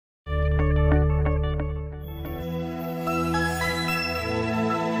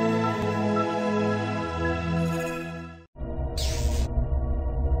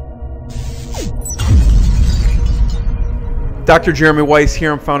Dr. Jeremy Weisz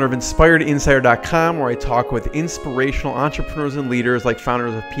here. I'm founder of InspiredInsider.com, where I talk with inspirational entrepreneurs and leaders like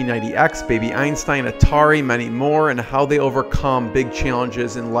founders of P90 X, Baby Einstein, Atari, many more, and how they overcome big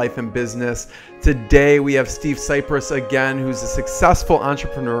challenges in life and business. Today we have SteveSipresson again, who's a successful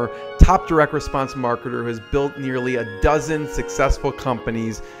entrepreneur, top direct response marketer who has built nearly a dozen successful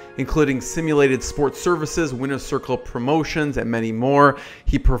companies, including simulated sports services, winner's circle promotions, and many more.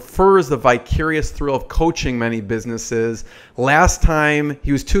 He prefers the vicarious thrill of coaching many businesses. Last time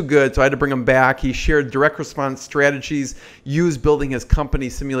he was too good, so I had to bring him back. He shared direct response strategies used building his company,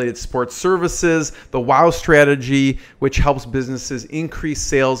 Simulated Sports Services, the WOW strategy, which helps businesses increase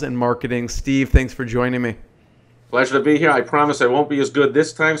sales and marketing. Steve, thanks for joining me. Pleasure to be here. I promise I won't be as good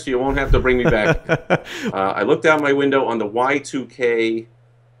this time, so you won't have to bring me back. I looked out my window on the Y2K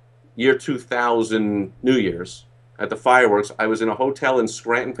year 2000 New Year's at the fireworks. I was in a hotel in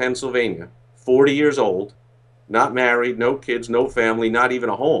Scranton, Pennsylvania, 40 years old, not married, no kids, no family, not even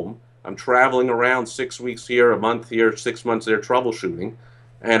a home. I'm traveling around 6 weeks here, a month here, 6 months there, troubleshooting.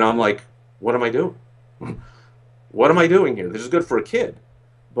 And I'm like, what am I doing? What am I doing here? This is good for a kid,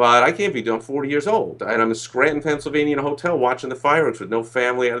 but I can't be doing 40 years old. And I'm in Scranton, Pennsylvania in a hotel watching the fireworks with no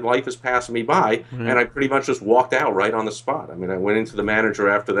family, and life is passing me by. And I pretty much just walked out right on the spot. I mean, I went into the manager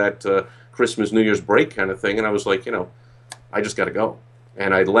after that Christmas, New Year's break kind of thing, and I was like, you know, I just got to go.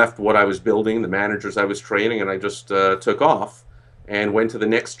 And I left what I was building, the managers I was training, and I just took off and went to the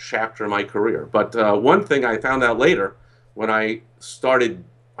next chapter of my career. But one thing I found out later when I started,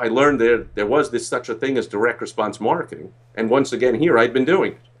 I learned there was such a thing as direct response marketing. And once again here, I've been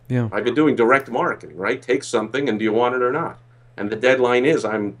doing it. Yeah. I've been doing direct marketing, right? Take something and do you want it or not? And the deadline is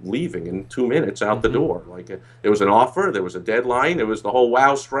I'm leaving in 2 minutes out the door. Like there was an offer, there was a deadline, there was the whole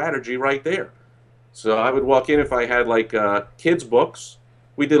WOW strategy right there. So I would walk in if I had like kids books.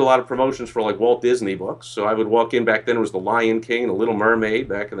 We did a lot of promotions for like Walt Disney books. So I would walk in, back then it was The Lion King, The Little Mermaid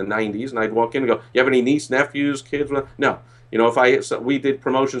back in the 90s. And I'd walk in and go, you have any niece, nephews, kids? No. You know, we did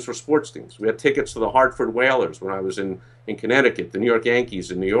promotions for sports teams. We had tickets to the Hartford Whalers when I was in Connecticut, the New York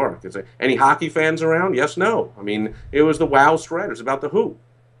Yankees in New York. It's like, any hockey fans around? Yes, no. I mean, it was the WOW strategy. It was about the who.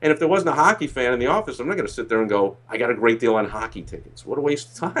 And if there wasn't a hockey fan in the office, I'm not going to sit there and go, I got a great deal on hockey tickets. What a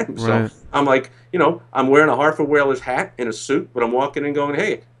waste of time. Right. So I'm like, you know, I'm wearing a Hartford Whalers hat and a suit, but I'm walking in going,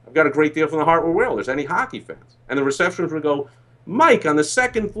 hey, I've got a great deal from the Hartford Whalers. Any hockey fans? And the receptionist would go, Mike, on the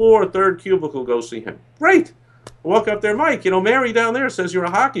second floor, third cubicle, go see him. Great. I walk up there, Mike, you know, Mary down there says you're a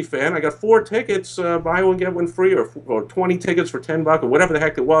hockey fan. I got 4 tickets, buy one, get one free, or 20 tickets for $10 or whatever the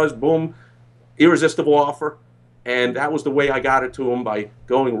heck it was. Boom, irresistible offer. And that was the way I got it to them, by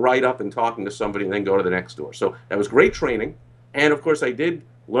going right up and talking to somebody and then go to the next door. So that was great training. And of course I did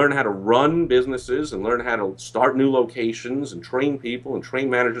learn how to run businesses and learn how to start new locations and train people and train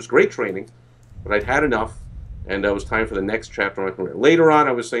managers. Great training, but I'd had enough. And it was time for the next chapter of my career. Later on,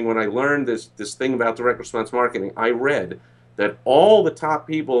 I was saying, when I learned this thing about direct response marketing, I read that all the top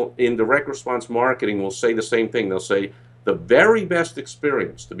people in direct response marketing will say the same thing. They'll say the very best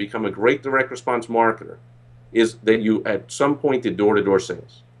experience to become a great direct response marketer is that you at some point did door-to-door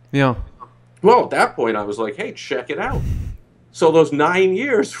sales. Yeah. Well, at that point, I was like, hey, check it out. So those 9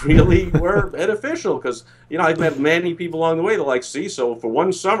 years really were beneficial, because, you know, I've met many people along the way that like, see, so for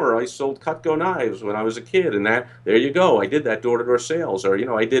one summer I sold Cutco knives when I was a kid, and that, there you go, I did that door-to-door sales. Or, you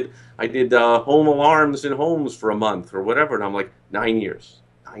know, I did home alarms in homes for a month or whatever, and I'm like, 9 years.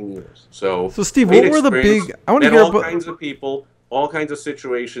 9 years. So Steve, what were the big, I want to hear all about kinds of people, all kinds of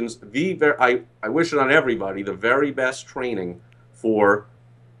situations. I wish it on everybody, the very best training for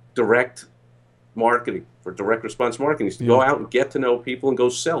direct marketing, for direct response marketing, is to go out and get to know people and go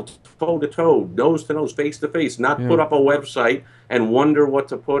sell toe to toe, nose to nose, face to face, not put up a website and wonder what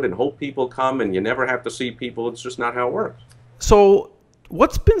to put and hope people come and you never have to see people. It's just not how it works. So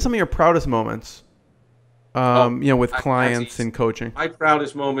what's been some of your proudest moments, you know, with clients and coaching? My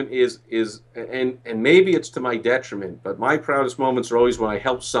proudest moment is and maybe it's to my detriment, but my proudest moments are always when I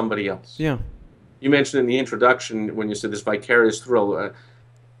help somebody else. Yeah. You mentioned in the introduction when you said this vicarious thrill,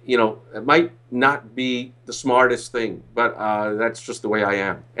 you know, it might not be the smartest thing, but that's just the way I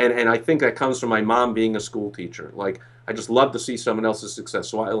am. And I think that comes from my mom being a school teacher. Like, I just love to see someone else's success.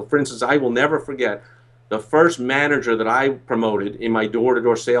 So, for instance, I will never forget the first manager that I promoted in my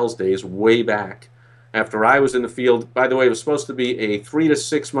door-to-door sales days way back after I was in the field. By the way, it was supposed to be a 3 to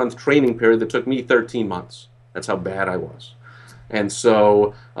 6 month training period that took me 13 months. That's how bad I was. And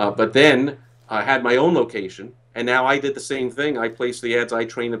so, but then I had my own location. And now I did the same thing. I placed the ads, I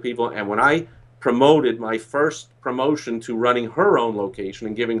trained the people, and when I promoted my first promotion to running her own location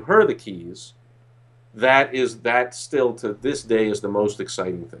and giving her the keys, that still to this day is the most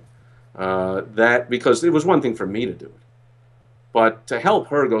exciting thing. Because it was one thing for me to do it, But to help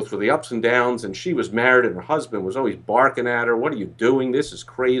her go through the ups and downs, and she was married and her husband was always barking at her, what are you doing? This is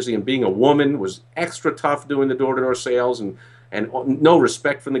crazy. And being a woman was extra tough doing the door-to-door sales, and no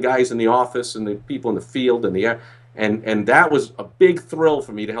respect from the guys in the office and the people in the field and the air. And that was a big thrill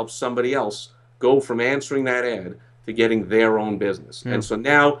for me to help somebody else go from answering that ad to getting their own business. And so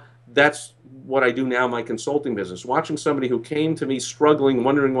now that's what I do now in my consulting business. Watching somebody who came to me struggling,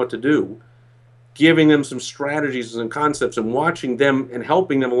 wondering what to do, giving them some strategies and concepts and watching them and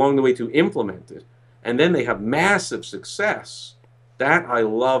helping them along the way to implement it. And then they have massive success. That I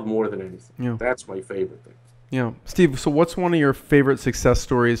love more than anything. Yeah. That's my favorite thing. Yeah. Steve, so what's one of your favorite success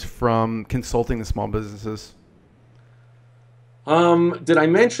stories from consulting the small businesses? Did I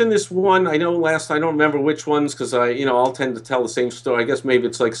mention this one? I know I don't remember which ones, because I'll tend to tell the same story. I guess maybe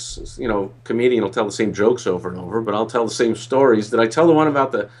it's like, comedian will tell the same jokes over and over, but I'll tell the same stories. Did I tell the one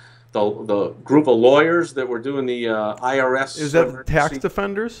about the group of lawyers that were doing the IRS? Is that tax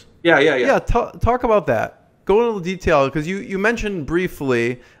defenders? Yeah. Yeah, talk about that. Go into detail, because you mentioned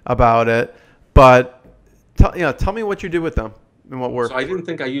briefly about it, but tell me what you did with them. And what worked. So I didn't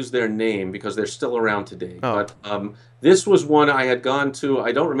think I used their name because they're still around today. Oh. But this was one I had gone to.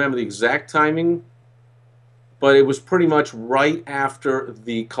 I don't remember the exact timing, but it was pretty much right after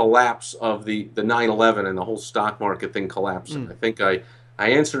the collapse of the 9/11 and the whole stock market thing collapsing. I think I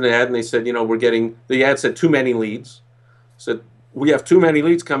answered an ad, and they said, the ad said too many leads. Said, we have too many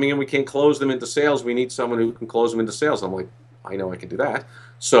leads coming in. We can't close them into sales. We need someone who can close them into sales. I'm like, I know I can do that.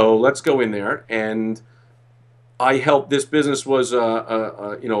 So let's go in there. And I helped. This business was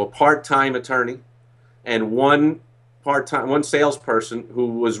a part-time attorney, and one salesperson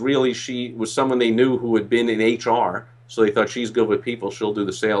who was she was someone they knew who had been in HR, so they thought, she's good with people, she'll do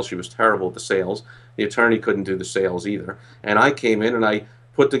the sales. She was terrible at the sales. The attorney couldn't do the sales either. And I came in and I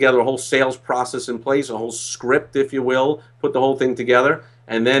put together a whole sales process in place, a whole script, if you will, put the whole thing together.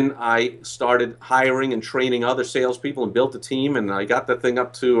 And then I started hiring and training other salespeople and built a team, and I got that thing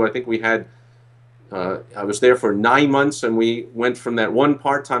up to, I think we had I was there for 9 months, and we went from that one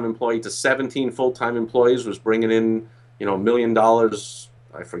part-time employee to 17 full-time employees. Was bringing in, $1 million.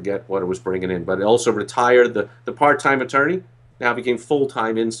 I forget what it was bringing in, but it also retired. The part-time attorney now became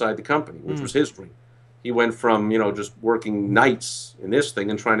full-time inside the company, which was his dream. He went from just working nights in this thing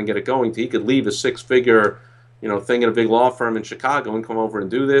and trying to get it going to he could leave a six-figure thing in a big law firm in Chicago and come over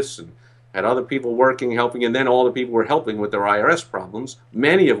and do this, and had other people working, helping, and then all the people were helping with their IRS problems,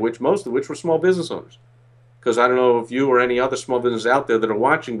 most of which were small business owners. Because I don't know if you or any other small business out there that are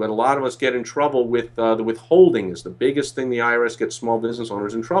watching, but a lot of us get in trouble with the withholding is the biggest thing the IRS gets small business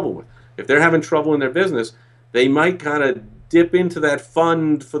owners in trouble with. If they're having trouble in their business, they might kind of dip into that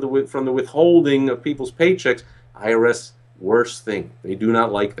fund from the withholding of people's paychecks. IRS, worst thing. They do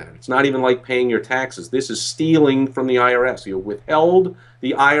not like that. It's not even like paying your taxes. This is stealing from the IRS. You withheld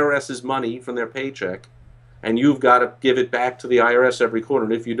the IRS's money from their paycheck, and you've got to give it back to the IRS every quarter.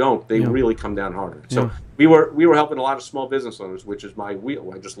 And if you don't, they really come down harder. So we were helping a lot of small business owners, which is my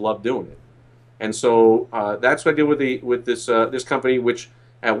wheel. I just love doing it. And so that's what I did with this company, which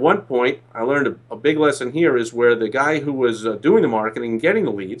at one point I learned a big lesson here is where the guy who was doing the marketing and getting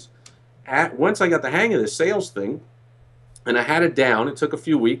the leads, once I got the hang of this sales thing, and I had it down. It took a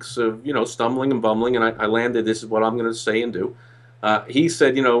few weeks of stumbling and bumbling, and I landed. This is what I'm going to say and do. He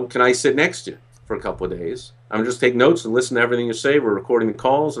said, can I sit next to you for a couple of days? I'm just take notes and listen to everything you say. We're recording the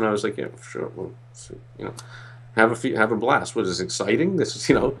calls, and I was like, yeah, sure. Well, have a blast. What is exciting? This is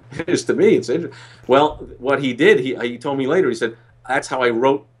it is to me. It's interesting. Well, what he did, he told me later. He said, that's how I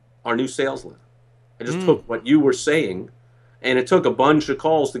wrote our new sales letter. I just took what you were saying. And it took a bunch of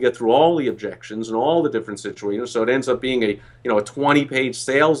calls to get through all the objections and all the different situations. So it ends up being a 20-page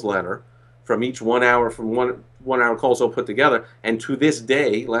sales letter from each 1 hour calls all put together. And to this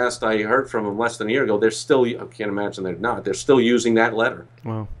day, last I heard from them less than a year ago, they're still, I can't imagine they're not, they're still using that letter.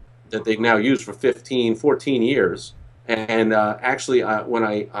 Wow. That they've now used for 14 years. And actually, when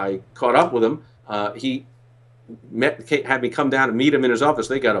I caught up with him, he had me come down and meet him in his office.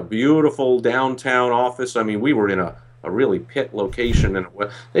 They got a beautiful downtown office. I mean, we were in a really pit location, and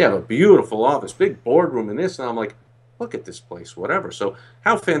they have a beautiful office, big boardroom and this, and I'm like, look at this place, whatever. So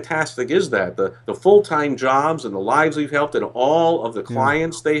how fantastic is that? The full-time jobs and the lives we've helped and all of the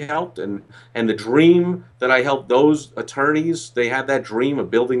clients they helped, and the dream that I helped those attorneys, they had that dream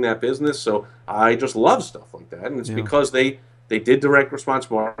of building that business. So I just love stuff like that, and it's because they did direct response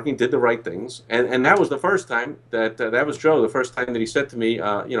marketing, did the right things, and that was the first time that was Joe, the first time that he said to me,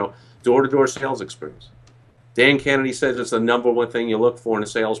 door-to-door sales experience. Dan Kennedy says it's the #1 thing you look for in a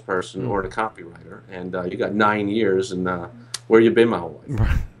salesperson or in a copywriter, and you got 9 years, and where you been my whole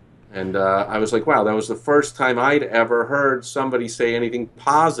life. And I was like, wow, that was the first time I'd ever heard somebody say anything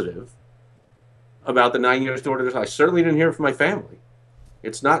positive about the 9 years door-to-door. I certainly didn't hear it from my family.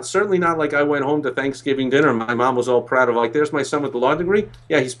 It's not certainly not like I went home to Thanksgiving dinner and my mom was all proud of, like, there's my son with the law degree.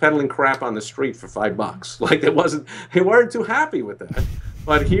 Yeah, he's peddling crap on the street for $5. Like, they weren't too happy with that.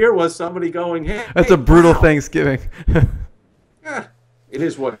 But here was somebody going, hey, that's a brutal Thanksgiving. Yeah, it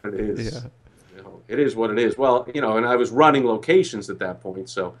is what it is. Yeah. You know, it is what it is. Well, you know, and I was running locations at that point,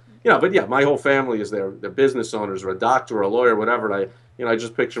 so you know, but yeah, my whole family is there. They're business owners or a doctor or a lawyer, whatever. And I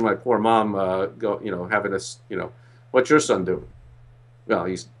just picture my poor mom having us, what's your son doing? Well,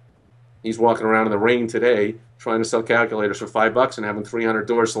 he's walking around in the rain today trying to sell calculators for $5 and having 300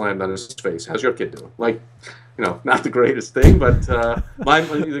 doors slammed on his face. How's your kid doing? Like, not the greatest thing, but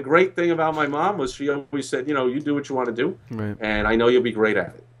the great thing about my mom was she always said, you do what you want to do, right, and I know you'll be great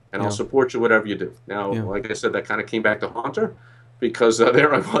at it, and I'll support you whatever you do. Now, Yeah. like I said, that kind of came back to haunt her, because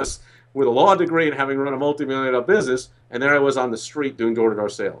there I was with a law degree and having run a multi-million-dollar business, and there I was on the street doing door-to-door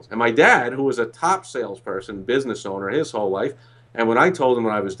sales. And my dad, who was a top salesperson, business owner his whole life, and when I told him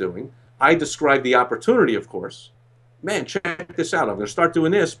what I was doing, I described the opportunity, of course. Man, check this out. I'm going to start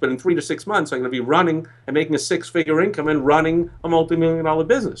doing this, but in 3 to 6 months, I'm going to be running and making a 6-figure income and running a multi-million-dollar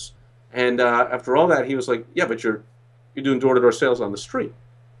business. And after all that, he was like, yeah, but you're doing door-to-door sales on the street.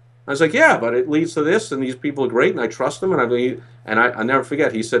 I was like, yeah, but it leads to this, and these people are great, and I trust them, and I'll never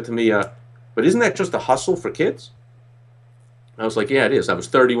forget. He said to me, but isn't that just a hustle for kids? I was like, yeah, it is. I was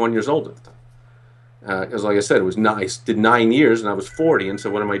 31 years old at the time. Because, like I said, it was nice. Did 9 years, and I was 40, and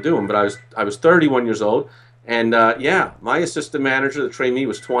so what am I doing? But I was 31 years old, and yeah, my assistant manager that trained me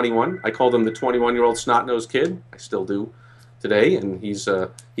was 21. I called him the 21-year-old snot-nosed kid. I still do today, and he's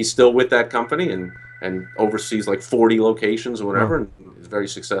still with that company and oversees like 40 locations or whatever, and is very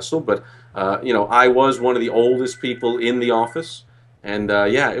successful. But I was one of the oldest people in the office, and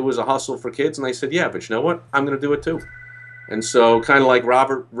yeah, it was a hustle for kids. And I said, yeah, but you know what? I'm going to do it too. And so, kind of like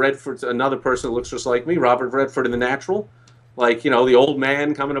Robert Redford, another person that looks just like me, Robert Redford in The Natural, like, the old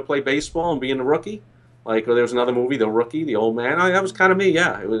man coming to play baseball and being the rookie. Like, or there was another movie, The Rookie, the old man. That was kind of me,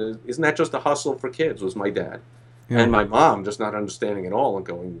 yeah. Isn't that just a hustle for kids, was my dad. Yeah. And my mom just not understanding at all and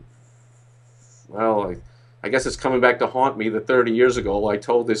going, well, I guess it's coming back to haunt me that 30 years ago I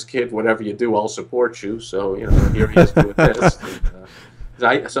told this kid, whatever you do, I'll support you. So, here he is doing this.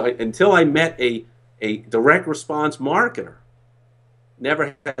 And, until I met a direct response marketer,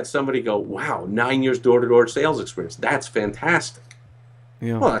 never had somebody go, wow, 9 years door-to-door sales experience. That's fantastic.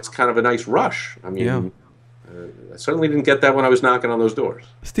 Yeah. Well, that's kind of a nice rush. I mean, I certainly didn't get that when I was knocking on those doors.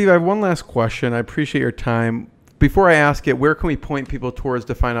 Steve, I have one last question. I appreciate your time. Before I ask it, where can we point people towards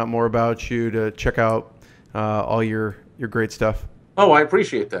to find out more about you, to check out all your great stuff? Oh, I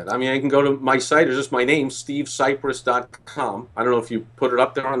appreciate that. I mean, I can go to my site. It's just my name, SteveSipress.com. I don't know if you put it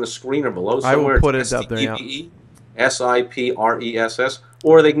up there on the screen or below somewhere. I will put it up there, yeah. SIPRESS,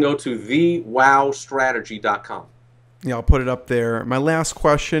 or they can go to thewowstrategy.com. Yeah, I'll put it up there. My last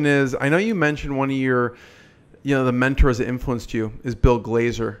question is, I know you mentioned one of your, the mentors that influenced you is Bill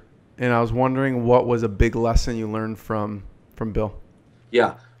Glazer. And I was wondering what was a big lesson you learned from Bill?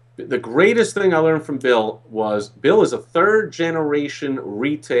 Yeah. The greatest thing I learned from Bill was Bill is a third-generation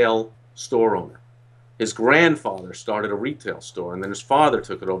retail store owner. His grandfather started a retail store, and then his father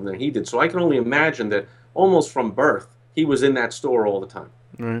took it over, and then he did. So I can only imagine that almost from birth, he was in that store all the time.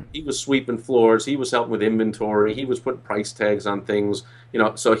 Right. He was sweeping floors. He was helping with inventory. He was putting price tags on things.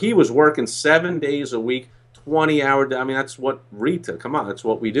 So he was working 7 days a week, 20-hour. I mean, that's what retail. Come on, that's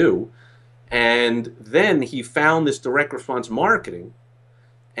what we do. And then he found this direct response marketing,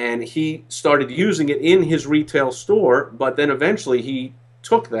 and he started using it in his retail store. But then eventually he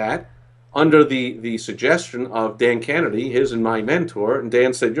took that under the suggestion of Dan Kennedy, his and my mentor. And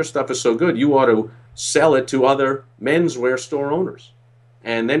Dan said, "Your stuff is so good, you ought to sell it to other menswear store owners."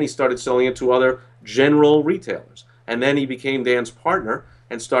 And then he started selling it to other general retailers. And then he became Dan's partner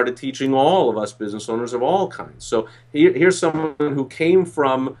and started teaching all of us business owners of all kinds. So here's someone who came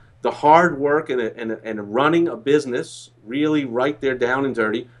from the hard work and running a business, really right there down and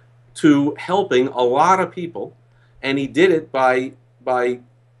dirty, to helping a lot of people. And he did it by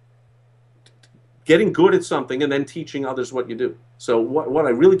getting good at something and then teaching others what you do. So what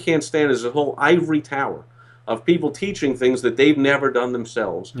I really can't stand is a whole ivory tower of people teaching things that they've never done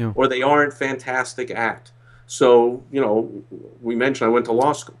themselves, yeah, or they aren't fantastic at. So, we mentioned I went to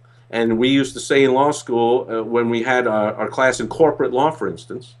law school, and we used to say in law school, when we had our class in corporate law, for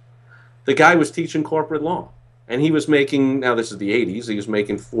instance, the guy was teaching corporate law, and he was making, now this is the 80s, he was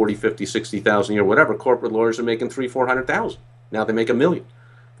making 40, 50, 60,000 a year, whatever. Corporate lawyers are making 300,000, 400,000. Now they make $1 million.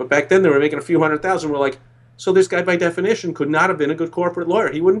 But back then they were making a few $100,000. We're like, So this guy, by definition, could not have been a good corporate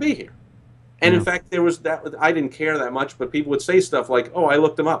lawyer. He wouldn't be here. And in fact, there was that. I didn't care that much, but people would say stuff like, "Oh, I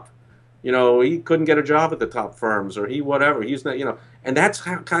looked him up. You know, he couldn't get a job at the top firms, or he whatever. He's not, you know." And that's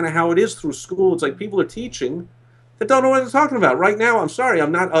kind of how it is through school. It's like people are teaching that don't know what they're talking about. Right now, I'm sorry,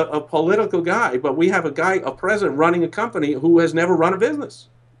 I'm not a political guy, but we have a president running a company who has never run a business.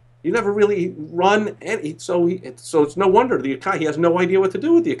 You never really run any, so it's no wonder he has no idea what to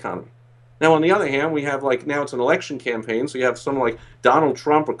do with the economy. Now, on the other hand, we have, like, now it's an election campaign, so you have someone like Donald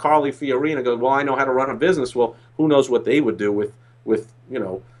Trump or Carly Fiorina goes, well, I know how to run a business. Well, who knows what they would do with you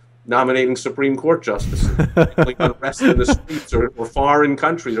know, nominating Supreme Court justices, unrest in the streets or foreign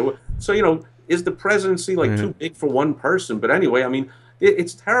countries. So, you know, is the presidency like too big for one person? But anyway, I mean,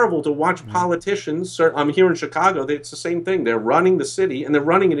 it's terrible to watch politicians. I'm here in Chicago. It's the same thing. They're running the city and they're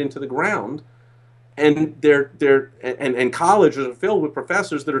running it into the ground. And and colleges are filled with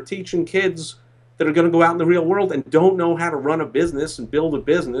professors that are teaching kids that are going to go out in the real world and don't know how to run a business and build a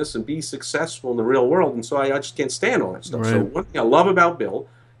business and be successful in the real world. And so I just can't stand all that stuff. Right. So one thing I love about Bill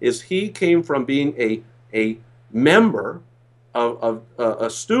is he came from being a member of a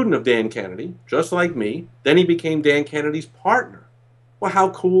student of Dan Kennedy, just like me. Then he became Dan Kennedy's partner. Well, how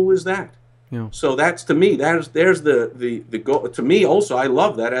cool is that? Yeah. So that's, to me, there's the goal. To me also, I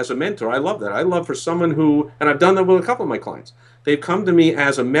love that as a mentor. I love that. I love for someone who, and I've done that with a couple of my clients. They've come to me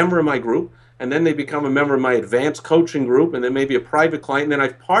as a member of my group, and then they become a member of my advanced coaching group, and then maybe a private client, and then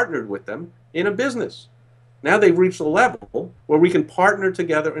I've partnered with them in a business. Now they've reached a level where we can partner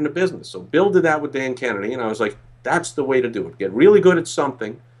together in a business. So Bill did that with Dan Kennedy, and I was like, that's the way to do it. Get really good at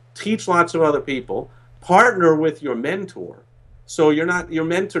something, teach lots of other people, partner with your mentor. So you're not, your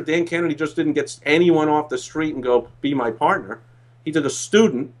mentor, Dan Kennedy, just didn't get anyone off the street and go, be my partner. He did a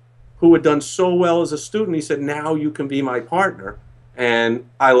student who had done so well as a student. He said, now you can be my partner. And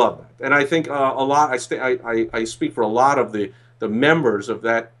I love that. And I think a lot, I speak for a lot of the members of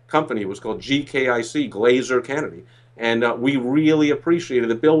that company. It was called GKIC, Glazer Kennedy. And we really appreciated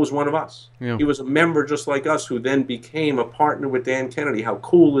that Bill was one of us. Yeah. He was a member just like us who then became a partner with Dan Kennedy. How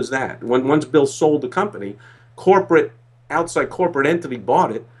cool is that? Once Bill sold the company, outside corporate entity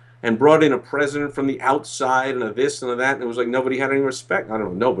bought it and brought in a president from the outside and a this and a that, and it was like nobody had any respect. I don't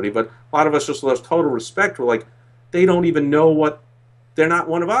know, nobody, but a lot of us just lost total respect. We're like, they don't even know they're not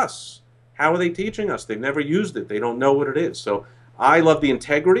one of us. How are they teaching us? They've never used it. They don't know what it is. So I love the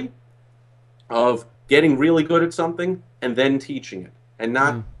integrity of getting really good at something and then teaching it, and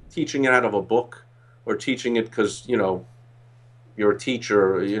not teaching it out of a book or teaching it because, you know, you're a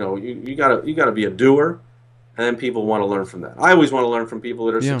teacher. You know, you gotta be a doer. And then people want to learn from that. I always want to learn from people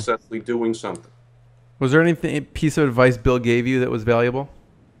that are successfully doing something. Was there any piece of advice Bill gave you that was valuable?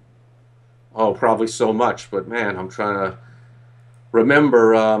 Oh, probably so much. But man, I'm trying to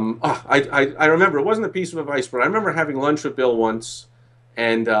remember. I remember it wasn't a piece of advice, but I remember having lunch with Bill once,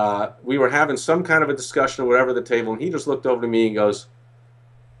 and we were having some kind of a discussion or whatever at the table, and he just looked over to me and goes,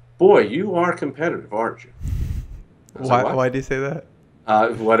 "Boy, you are competitive, aren't you?" Why did he say that?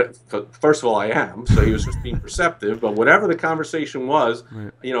 First of all, I am. So he was just being perceptive. But whatever the conversation was,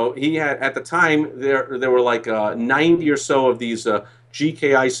 you know, he had, at the time, there were like 90 or so of these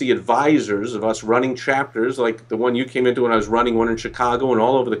GKIC advisors of us running chapters, like the one you came into when I was running one in Chicago and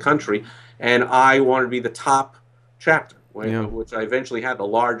all over the country. And I wanted to be the top chapter, which I eventually had, the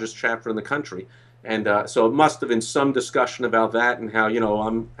largest chapter in the country. And so it must have been some discussion about that and how, you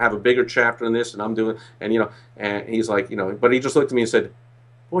know, have a bigger chapter in this and I'm doing, and, you know, and he's like, you know, but he just looked at me and said,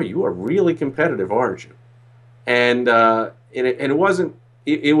 "Boy, you are really competitive, aren't you?" And it wasn't,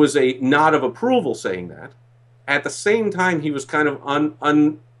 it was a nod of approval saying that. At the same time, he was kind of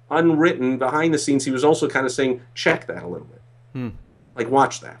unwritten behind the scenes. He was also kind of saying, check that a little bit. Like,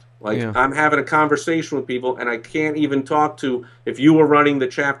 watch that. Like, I'm having a conversation with people and I can't even talk to, if you were running the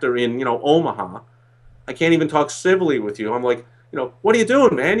chapter in, you know, Omaha, I can't even talk civilly with you. I'm like, you know, what are you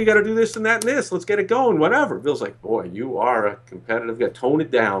doing, man? You got to do this and that and this. Let's get it going, whatever. Bill's like, boy, you are a competitive guy. Tone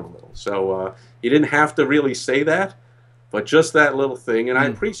it down a little. So you didn't have to really say that, but just that little thing. And I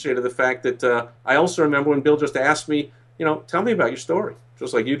appreciated the fact that I also remember when Bill just asked me, you know, tell me about your story.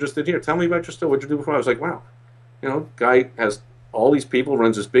 Just like you just did here. Tell me about your story. What'd you do before? I was like, wow, you know, guy has all these people,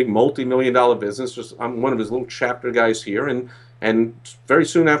 runs this big multi-million-dollar business. Just I'm one of his little chapter guys here, and very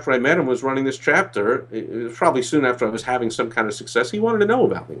soon after I met him, was running this chapter. It was probably soon after I was having some kind of success. He wanted to know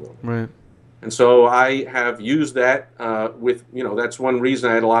about me a little bit. Right. And so I have used that with, you know, that's one reason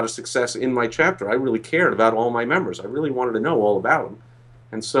I had a lot of success in my chapter. I really cared about all my members. I really wanted to know all about them.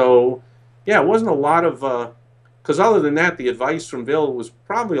 And so, yeah, it wasn't a lot of, because other than that, the advice from Bill was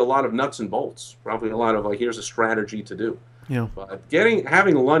probably a lot of nuts and bolts. Probably a lot of, like, here's a strategy to do. Yeah. But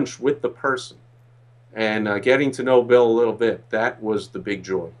having lunch with the person And getting to know Bill a little bit, that was the big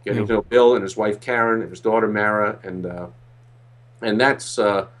joy. Getting to know Bill and his wife Karen and his daughter Mara, and that's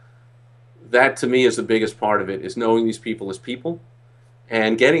that to me is the biggest part of it, is knowing these people as people,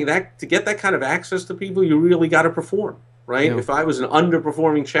 and getting that, to get that kind of access to people, you really got to perform, right? If I was an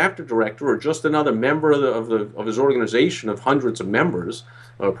underperforming chapter director or just another member of his organization of hundreds of members,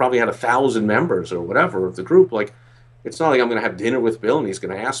 or probably had 1,000 members or whatever of the group, like, it's not like I'm going to have dinner with Bill and he's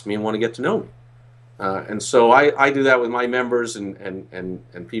going to ask me and want to get to know me. And so I do that with my members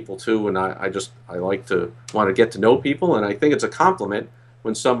and people too, and I like to want to get to know people, and I think it's a compliment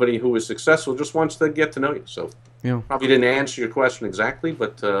when somebody who is successful just wants to get to know you. So probably didn't answer your question exactly,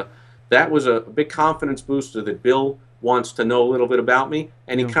 but that was a big confidence booster, that Bill wants to know a little bit about me,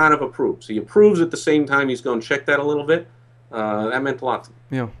 and he kind of approves. He approves at the same time he's going to check that a little bit. That meant a lot to me.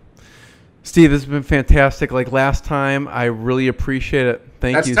 Yeah. Steve, this has been fantastic. Like last time, I really appreciate it.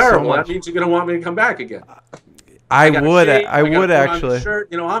 Thank you so much. That means you're going to want me to come back again. I would actually.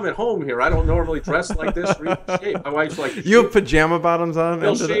 Shirt. You know, I'm at home here. I don't normally dress like this. My wife's like, you have pajama bottoms on?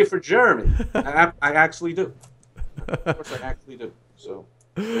 They'll shave for Jeremy. I actually do. Of course, I actually do. So.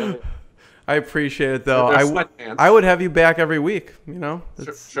 I appreciate it, though. I would have you back every week. You know,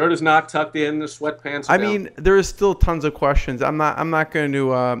 shirt is not tucked in. The sweatpants. I mean, there is still tons of questions. I'm not going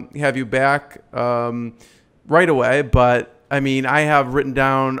to have you back right away, but I mean, I have written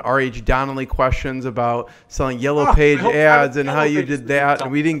down R.H. Donnelly questions about selling yellow page ads and how you did that,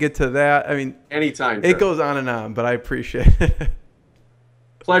 and we didn't get to that. I mean, anytime. It goes on and on, but I appreciate it.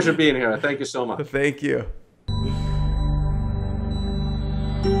 Pleasure being here. Thank you so much. Thank you.